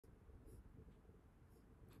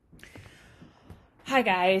Hi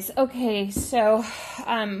guys. Okay, so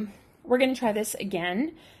we're going to try this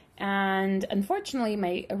again, and unfortunately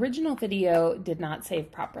my original video did not save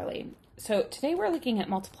properly. So today we're looking at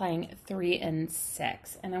multiplying 3 and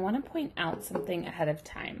 6, and I want to point out something ahead of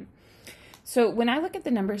time. So when I look at the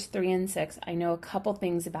numbers 3 and 6, I know a couple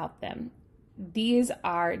things about them. These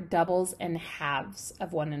are doubles and halves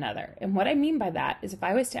of one another, and what I mean by that is if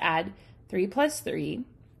I was to add 3 plus 3,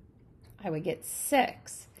 I would get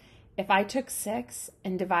 6. If I took 6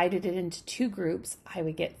 and divided it into two groups, I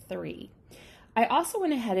would get 3. I also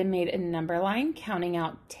went ahead and made a number line counting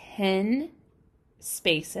out 10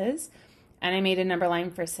 spaces, and I made a number line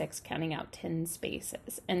for 6 counting out 10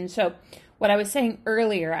 spaces. And so what I was saying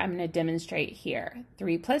earlier, I'm going to demonstrate here.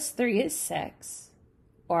 3 plus 3 is 6,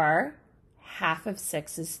 or half of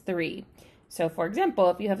 6 is 3. So for example,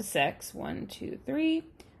 if you have a 6, 1, 2, 3,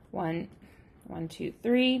 1, 1, 2,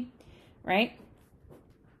 3, right?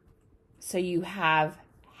 So you have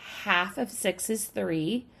half of 6 is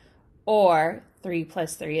 3, or 3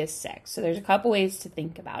 plus 3 is 6. So there's a couple ways to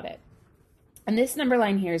think about it. And this number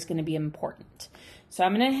line here is going to be important. So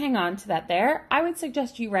I'm going to hang on to that there. I would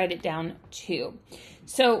suggest you write it down too.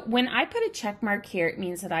 So when I put a check mark here, it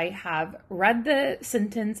means that I have read the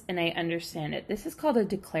sentence and I understand it. This is called a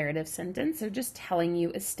declarative sentence. They're just telling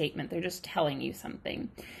you a statement. They're just telling you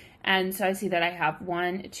something. And so I see that I have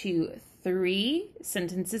 1, 2, 3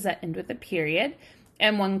 sentences that end with a period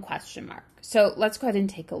and 1 question mark. So let's go ahead and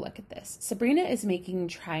take a look at this. Sabrina is making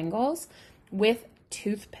triangles with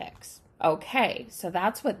toothpicks. Okay, so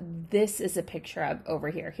that's what this is a picture of over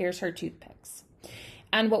here. Here's her toothpicks.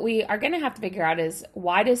 And what we are going to have to figure out is,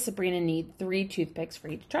 why does Sabrina need 3 toothpicks for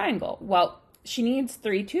each triangle? Well, she needs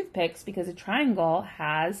 3 toothpicks because a triangle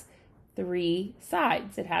has 3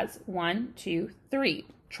 sides. It has 1, 2, 3.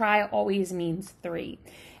 Try always means 3.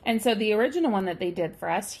 And so the original one that they did for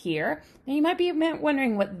us here, and you might be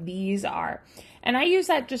wondering what these are. And I use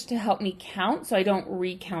that just to help me count so I don't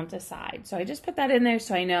recount a side. So I just put that in there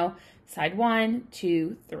so I know side 1,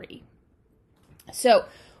 2, 3. So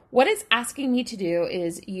what it's asking me to do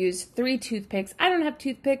is use 3 toothpicks. I don't have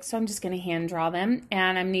toothpicks, so I'm just going to hand draw them.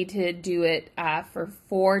 And I need to do it for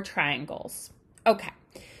 4 triangles. Okay,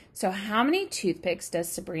 so how many toothpicks does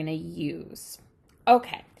Sabrina use?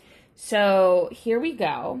 Okay, so here we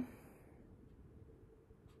go.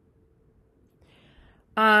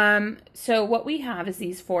 So what we have is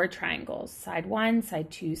these 4 triangles. Side 1,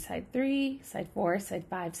 side 2, side 3, side 4, side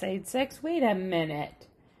 5, side 6. Wait a minute.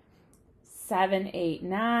 7, 8,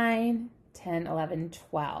 9, 10, 11,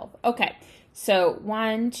 12. Okay, so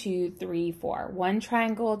 1, 2, 3, 4. 1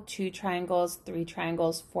 triangle, 2 triangles, 3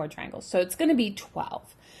 triangles, 4 triangles. So it's going to be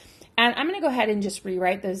 12. And I'm going to go ahead and just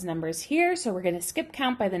rewrite those numbers here. So we're going to skip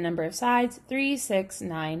count by the number of sides. 3, 6,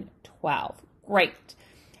 9, 12. Great.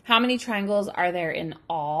 How many triangles are there in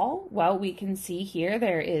all? Well, we can see here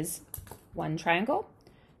there is 1 triangle,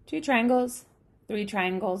 2 triangles, 3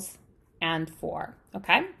 triangles, and 4.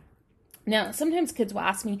 Okay? Now, sometimes kids will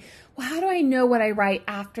ask me, well, how do I know what I write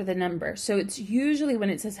after the number? So it's usually when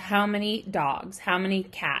it says how many dogs, how many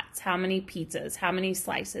cats, how many pizzas, how many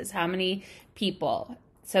slices, how many people.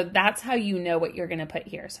 So that's how you know what you're going to put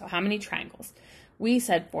here. So how many triangles? We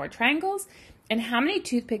said 4 triangles. And how many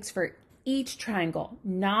toothpicks for each triangle?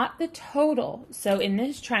 Not the total. So in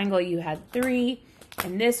this triangle you had 3,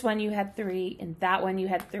 in this one you had 3, in that one you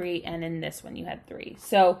had 3, and in this one you had 3.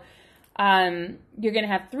 So you're going to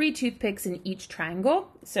have 3 toothpicks in each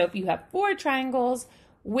triangle. So if you have 4 triangles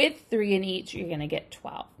with 3 in each, you're going to get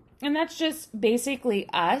 12. And that's just basically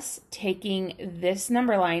us taking this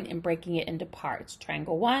number line and breaking it into parts.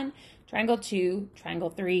 Triangle 1, triangle 2,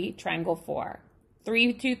 triangle 3, triangle 4.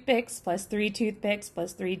 3 toothpicks plus 3 toothpicks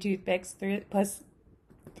plus 3 toothpicks plus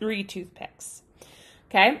 3 toothpicks.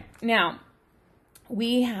 Okay, now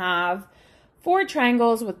we have 4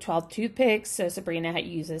 triangles with 12 toothpicks, so Sabrina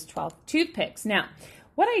uses 12 toothpicks. Now,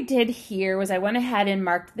 what I did here was I went ahead and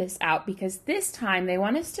marked this out because this time they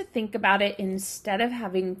want us to think about it. Instead of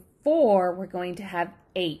having 4, we're going to have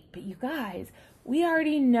 8. But you guys, we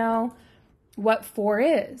already know what 4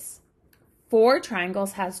 is. 4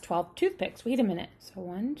 triangles has 12 toothpicks. Wait a minute. So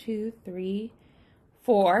 1, 2, 3,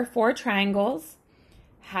 4. 4 triangles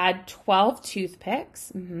had 12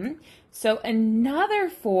 toothpicks. So another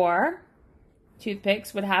 4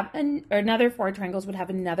 toothpicks would have, or another 4 triangles would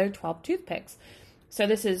have another 12 toothpicks. So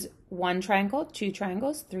this is 1 triangle, 2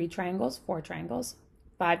 triangles, 3 triangles, 4 triangles,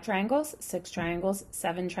 5 triangles, 6 triangles,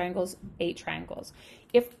 7 triangles, 8 triangles.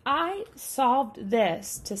 If I solved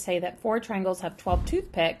this to say that 4 triangles have 12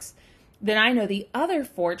 toothpicks, then I know the other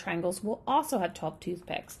 4 triangles will also have 12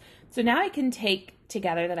 toothpicks. So now I can take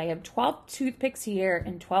together that I have 12 toothpicks here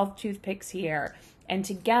and 12 toothpicks here, And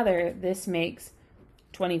together, this makes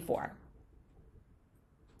 24.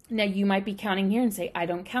 Now, you might be counting here and say, I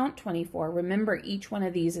don't count 24. Remember, each one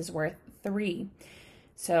of these is worth 3.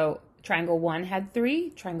 So triangle 1 had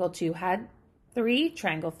 3, triangle 2 had 3,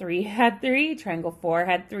 triangle 3 had 3, triangle 4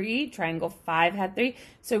 had 3, triangle 5 had 3.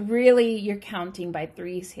 So really, you're counting by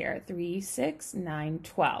 3s here. 3, 6, 9,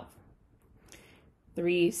 12.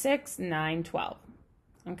 3, 6, 9, 12.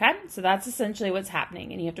 Okay, so that's essentially what's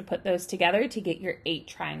happening. And you have to put those together to get your 8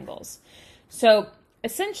 triangles. So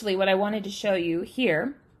essentially, what I wanted to show you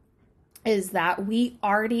here is that we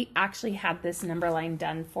already actually had this number line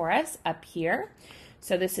done for us up here.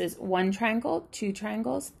 So this is 1 triangle, 2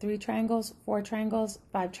 triangles, 3 triangles, 4 triangles,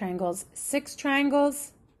 5 triangles, 6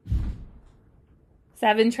 triangles,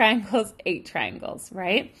 7 triangles, 8 triangles,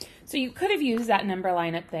 right? So you could have used that number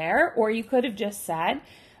line up there, or you could have just said,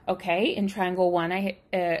 okay, in triangle 1,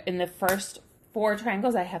 in the first 4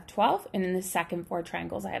 triangles, I have 12, and in the second 4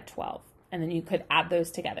 triangles, I have 12. And then you could add those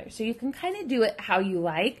together. So you can kind of do it how you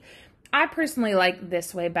like. I personally like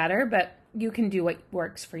this way better, but you can do what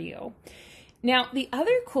works for you. Now, the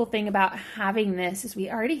other cool thing about having this is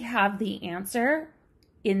we already have the answer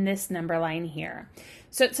in this number line here.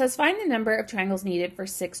 So it says find the number of triangles needed for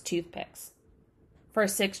 6 toothpicks, for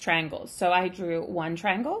 6 triangles. So I drew 1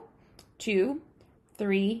 triangle, 2,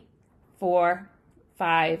 3, 4,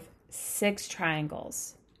 5, 6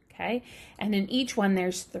 triangles. Okay, and in each one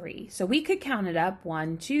there's 3. So we could count it up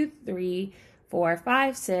 1, 2, 3, 4,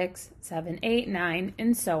 5, 6, 7, 8, 9,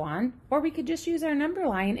 and so on. Or we could just use our number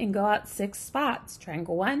line and go out 6 spots.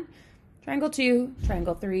 Triangle 1, triangle 2,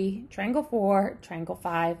 triangle 3, triangle 4, triangle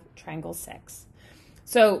 5, triangle 6.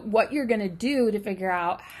 So what you're going to do to figure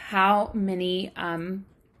out how many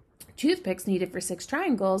toothpicks needed for 6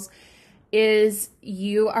 triangles is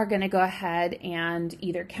you are going to go ahead and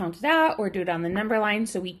either count it out or do it on the number line.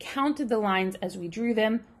 So we counted the lines as we drew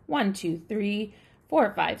them. 1, 2, 3,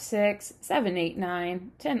 4, 5, 6, 7, 8,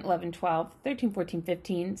 9, 10, 11, 12, 13, 14,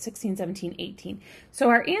 15, 16, 17, 18. So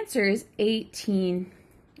our answer is 18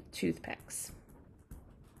 toothpicks.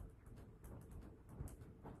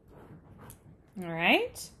 All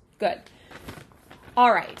right, good.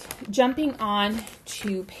 All right, jumping on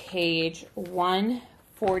to page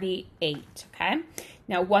 148, okay?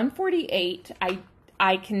 Now 148,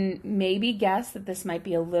 I can maybe guess that this might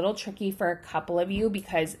be a little tricky for a couple of you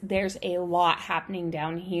because there's a lot happening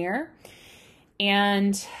down here.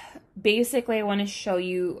 And basically I want to show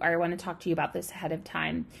you, or I want to talk to you about this ahead of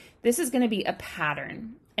time. This is going to be a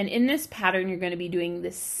pattern. And in this pattern, you're going to be doing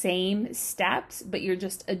the same steps, but you're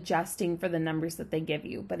just adjusting for the numbers that they give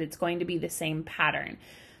you. But it's going to be the same pattern.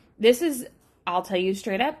 This is, I'll tell you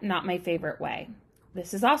straight up, not my favorite way.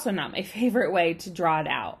 This is also not my favorite way to draw it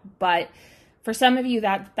out. But for some of you,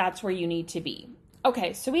 that's where you need to be.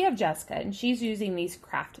 Okay, so we have Jessica, and she's using these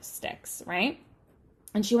craft sticks, right?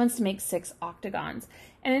 And she wants to make 6 octagons.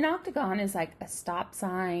 And an octagon is like a stop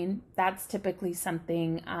sign. That's typically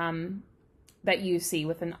something that you see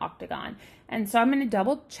with an octagon. And so I'm going to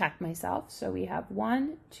double check myself. So we have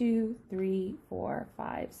 1, 2, 3, 4,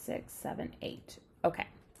 5, 6, 7, 8. Okay,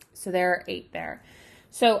 so there are 8 there.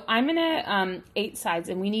 So I'm going to 8 sides,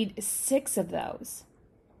 and we need 6 of those.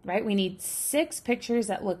 Right? We need 6 pictures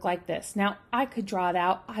that look like this. Now, I could draw it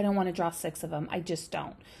out. I don't want to draw 6 of them. I just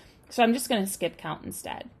don't. So I'm just going to skip count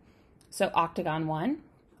instead. So octagon 1,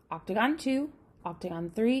 octagon 2,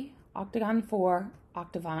 octagon 3, octagon 4,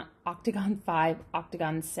 octagon 5,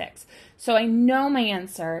 octagon 6. So I know my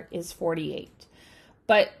answer is 48.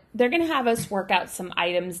 But they're going to have us work out some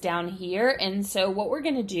items down here. And so what we're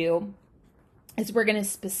going to do is we're going to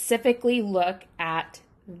specifically look at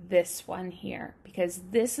this one here, because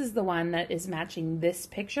this is the one that is matching this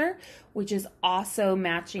picture, which is also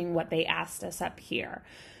matching what they asked us up here.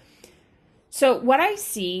 So what I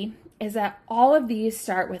see is that all of these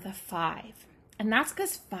start with a 5, and that's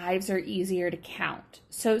because 5s are easier to count.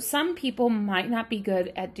 So some people might not be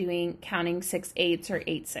good at counting 6 8s or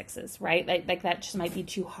 8 6s, right? Like that just might be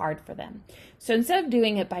too hard for them. So instead of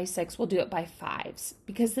doing it by 6, we'll do it by 5s,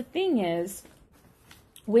 because the thing is,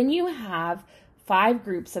 when you have 5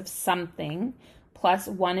 groups of something plus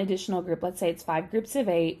 1 additional group, let's say it's 5 groups of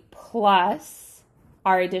 8 plus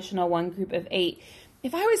our additional 1 group of 8.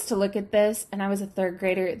 If I was to look at this and I was a 3rd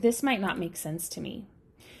grader, this might not make sense to me.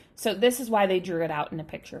 So this is why they drew it out in a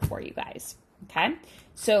picture for you guys. Okay,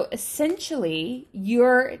 so essentially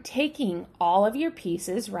you're taking all of your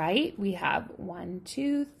pieces, right? We have 1,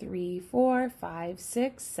 2, 3, 4, 5,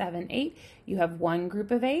 6, 7, 8. You have 1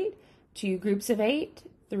 group of 8, 2 groups of 8,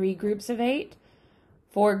 3 groups of 8,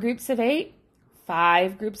 4 groups of 8,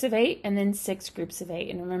 5 groups of 8, and then 6 groups of 8.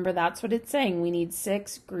 And remember, that's what it's saying. We need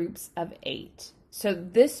 6 groups of 8. So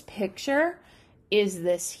this picture is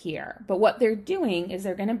this here. But what they're doing is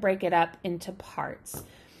they're going to break it up into parts.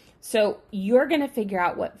 So you're going to figure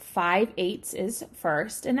out what 5/8 is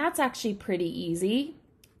first, and that's actually pretty easy.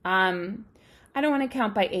 I don't want to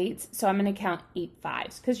count by eights, so I'm going to count 8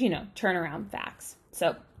 5s because, you know, turnaround facts.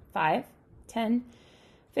 So 5, 10,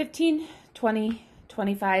 15, 20,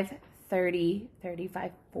 25, 30,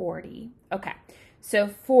 35, 40. Okay, so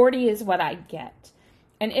 40 is what I get.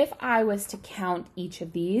 And if I was to count each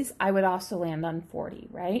of these, I would also land on 40,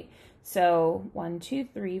 right? So 1, 2,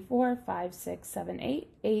 3, 4, 5, 6, 7, 8,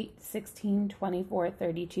 8, 16, 24,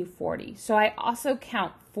 32, 40. So I also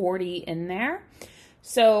count 40 in there.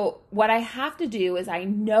 So what I have to do is I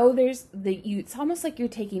know it's almost like you're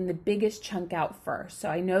taking the biggest chunk out first. So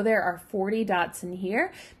I know there are 40 dots in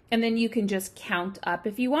here, and then you can just count up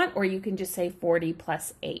if you want, or you can just say 40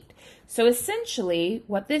 plus 8. So essentially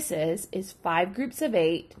what this is 5 groups of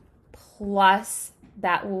 8 plus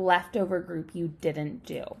that leftover group you didn't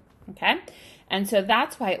do, okay? And so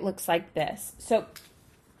that's why it looks like this. So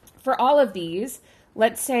for all of these,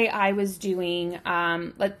 let's say I was doing,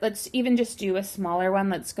 let's even just do a smaller one.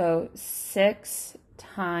 Let's go 6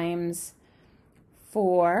 times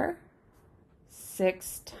 4,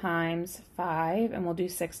 6 times 5, and we'll do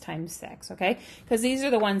 6 times 6, okay? Because these are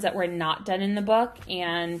the ones that were not done in the book,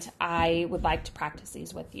 and I would like to practice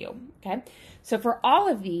these with you, okay? So for all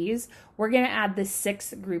of these, we're going to add the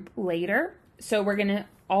 6th group later. So we're going to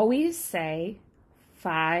always say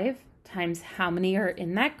 5 times how many are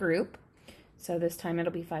in that group. So this time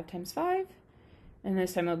it'll be 5 times 5, and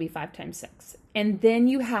this time it'll be 5 times 6. And then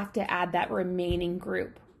you have to add that remaining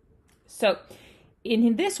group. So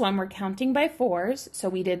in this one, we're counting by 4s. So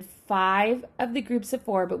we did 5 of the groups of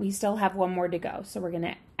 4, but we still have one more to go. So we're going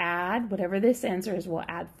to add, whatever this answer is, we'll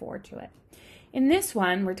add 4 to it. In this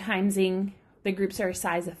one, we're timesing, the groups are a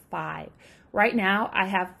size of 5. Right now, I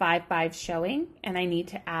have 5 5s showing, and I need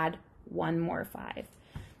to add one more 5.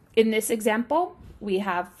 In this example, we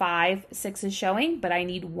have 5 6s showing, but I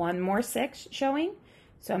need one more 6 showing.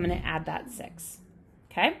 So I'm going to add that 6.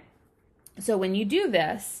 Okay? So when you do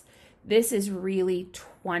this, this is really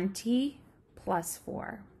 20 plus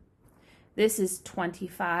 4. This is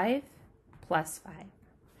 25 plus 5.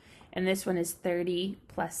 And this one is 30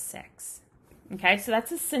 plus 6. Okay, so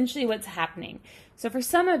that's essentially what's happening. So for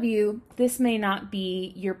some of you, this may not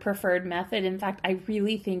be your preferred method. In fact, I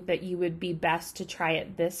really think that you would be best to try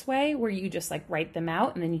it this way, where you just like write them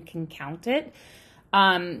out and then you can count it.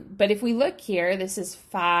 But if we look here, this is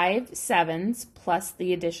 5 7s plus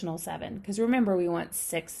the additional 7, because remember, we want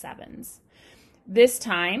 6 7s. This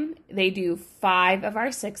time, they do 5 of our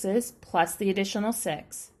 6s plus the additional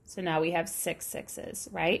 6. So now we have 6 6s,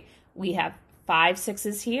 right? We have 5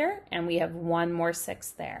 6s here, and we have one more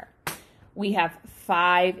 6 there. We have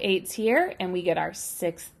 5 8s here, and we get our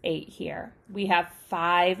 6th 8 here. We have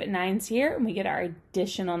 5 9s here, and we get our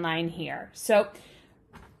additional 9 here. So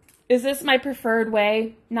is this my preferred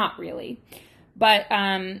way? Not really. But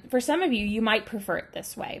for some of you, you might prefer it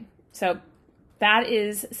this way. So that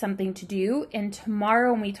is something to do. And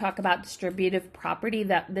tomorrow when we talk about distributive property,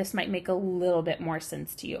 that this might make a little bit more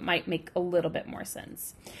sense to you. It might make a little bit more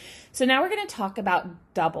sense. So now we're going to talk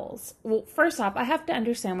about doubles. Well, first off, I have to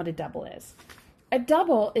understand what a double is. A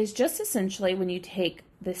double is just essentially when you take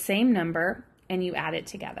the same number and you add it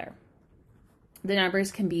together. The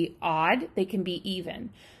numbers can be odd, they can be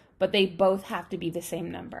even, but they both have to be the same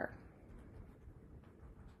number.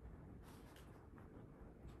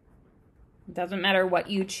 It doesn't matter what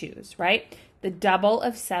you choose, right? The double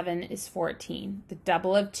of 7 is 14. The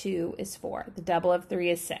double of 2 is 4. The double of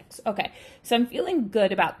 3 is 6. Okay, so I'm feeling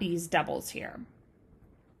good about these doubles here.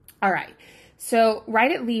 All right, so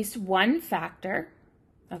write at least one factor.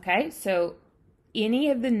 Okay, so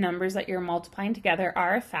any of the numbers that you're multiplying together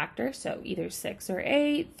are a factor. So either 6 or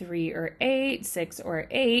 8, 3 or 8, 6 or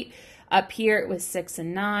 8. Up here it was 6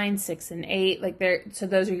 and 9, 6 and 8. Like there, so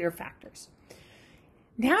those are your factors.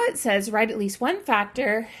 Now it says write at least one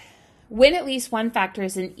factor. When at least one factor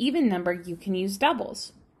is an even number, you can use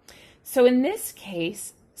doubles. So in this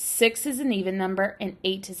case, 6 is an even number and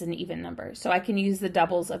 8 is an even number. So I can use the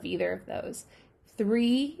doubles of either of those.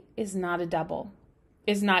 3 is not a double.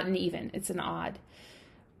 It's not an even. It's an odd.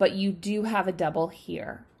 But you do have a double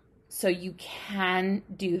here. So you can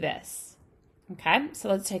do this. Okay, so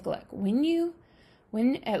let's take a look.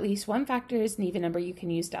 When at least one factor is an even number, you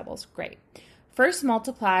can use doubles. Great. First,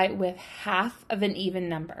 multiply with half of an even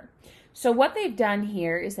number. So what they've done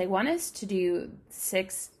here is they want us to do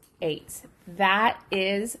 6 8s. That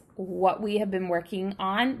is what we have been working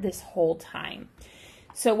on this whole time.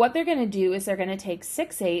 So what they're going to do is they're going to take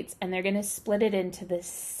 6/8 and they're going to split it into the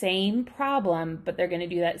same problem, but they're going to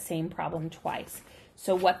do that same problem twice.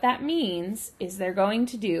 So what that means is they're going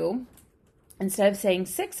to do, instead of saying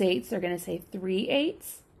 6/8, they're going to say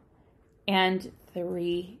 3/8 and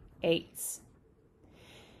 3/8.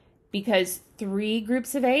 Because 3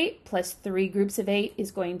 groups of 8 plus 3 groups of 8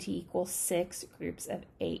 is going to equal 6 groups of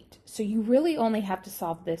 8. So you really only have to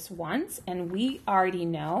solve this once, and we already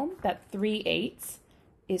know that 3/8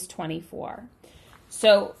 is 24.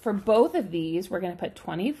 So for both of these, we're going to put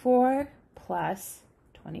 24 plus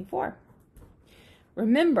 24.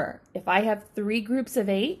 Remember, if I have 3 groups of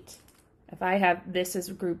 8, if I have, this is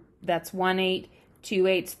a group that's 1 8, 2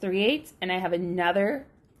 8s, 3 8s, and I have another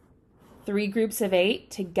 3 groups of 8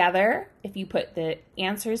 together, if you put the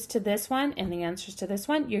answers to this one and the answers to this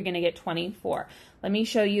one, you're going to get 24. Let me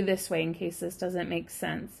show you this way in case this doesn't make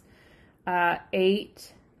sense.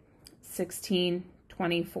 8, 16,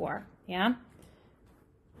 24. Yeah?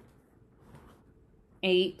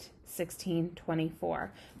 8, 16,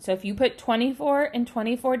 24. So if you put 24 and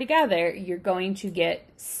 24 together, you're going to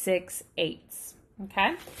get 6/8.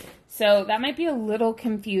 Okay? So that might be a little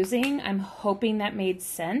confusing. I'm hoping that made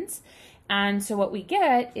sense. And so what we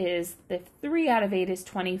get is if 3 out of 8 is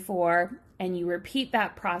 24, and you repeat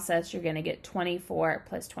that process, you're going to get 24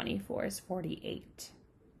 plus 24 is 48.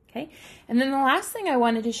 Okay, and then the last thing I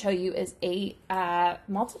wanted to show you is a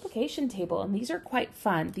multiplication table, and these are quite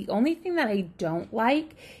fun. The only thing that I don't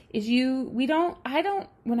like is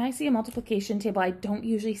when I see a multiplication table, I don't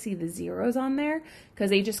usually see the zeros on there because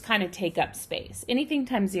they just kind of take up space. Anything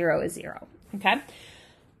times 0 is 0, okay?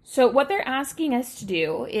 So what they're asking us to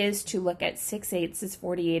do is to look at 6/8 is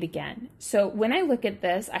 48 again. So when I look at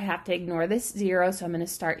this, I have to ignore this 0, so I'm going to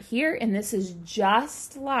start here, and this is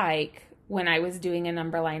just like when I was doing a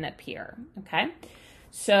number line up here, okay?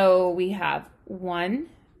 So we have 1,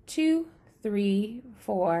 2, 3,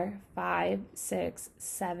 4, 5, 6,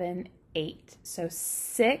 7, 8. So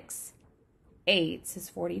 6/8 is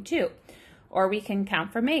 42. Or we can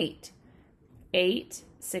count from 8. 8,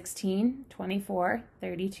 16, 24,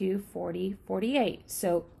 32, 40, 48.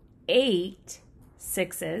 So 8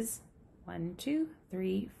 6s, 1, 2,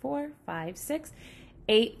 3, 4, 5, 6.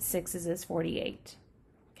 8 6s is 48.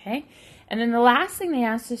 Okay, and then the last thing they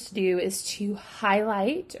asked us to do is to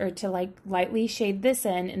highlight or to lightly shade this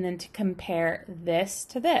in and then to compare this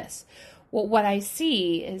to this. Well, what I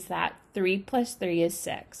see is that 3 plus 3 is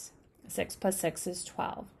 6. 6 plus 6 is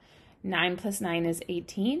 12. 9 plus 9 is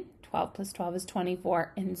 18. 12 plus 12 is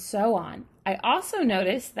 24, and so on. I also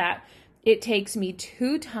noticed that it takes me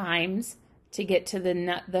 2 times to get to the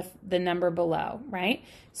number below, right?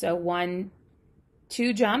 So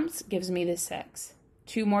 2 jumps gives me the 6.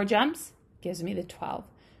 2 more jumps gives me the 12.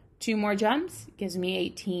 2 more jumps gives me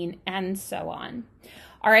 18, and so on.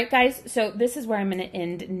 All right, guys, so this is where I'm going to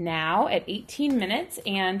end now at 18 minutes,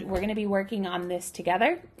 and we're going to be working on this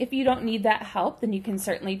together. If you don't need that help, then you can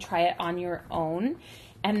certainly try it on your own,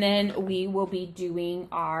 and then we will be doing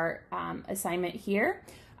our assignment here.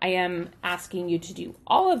 I am asking you to do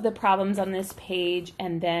all of the problems on this page,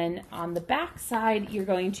 and then on the back side, you're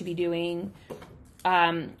going to be doing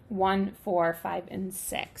 1, 4, 5, and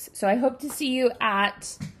 6. So I hope to see you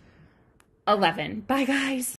at 11. Bye, guys.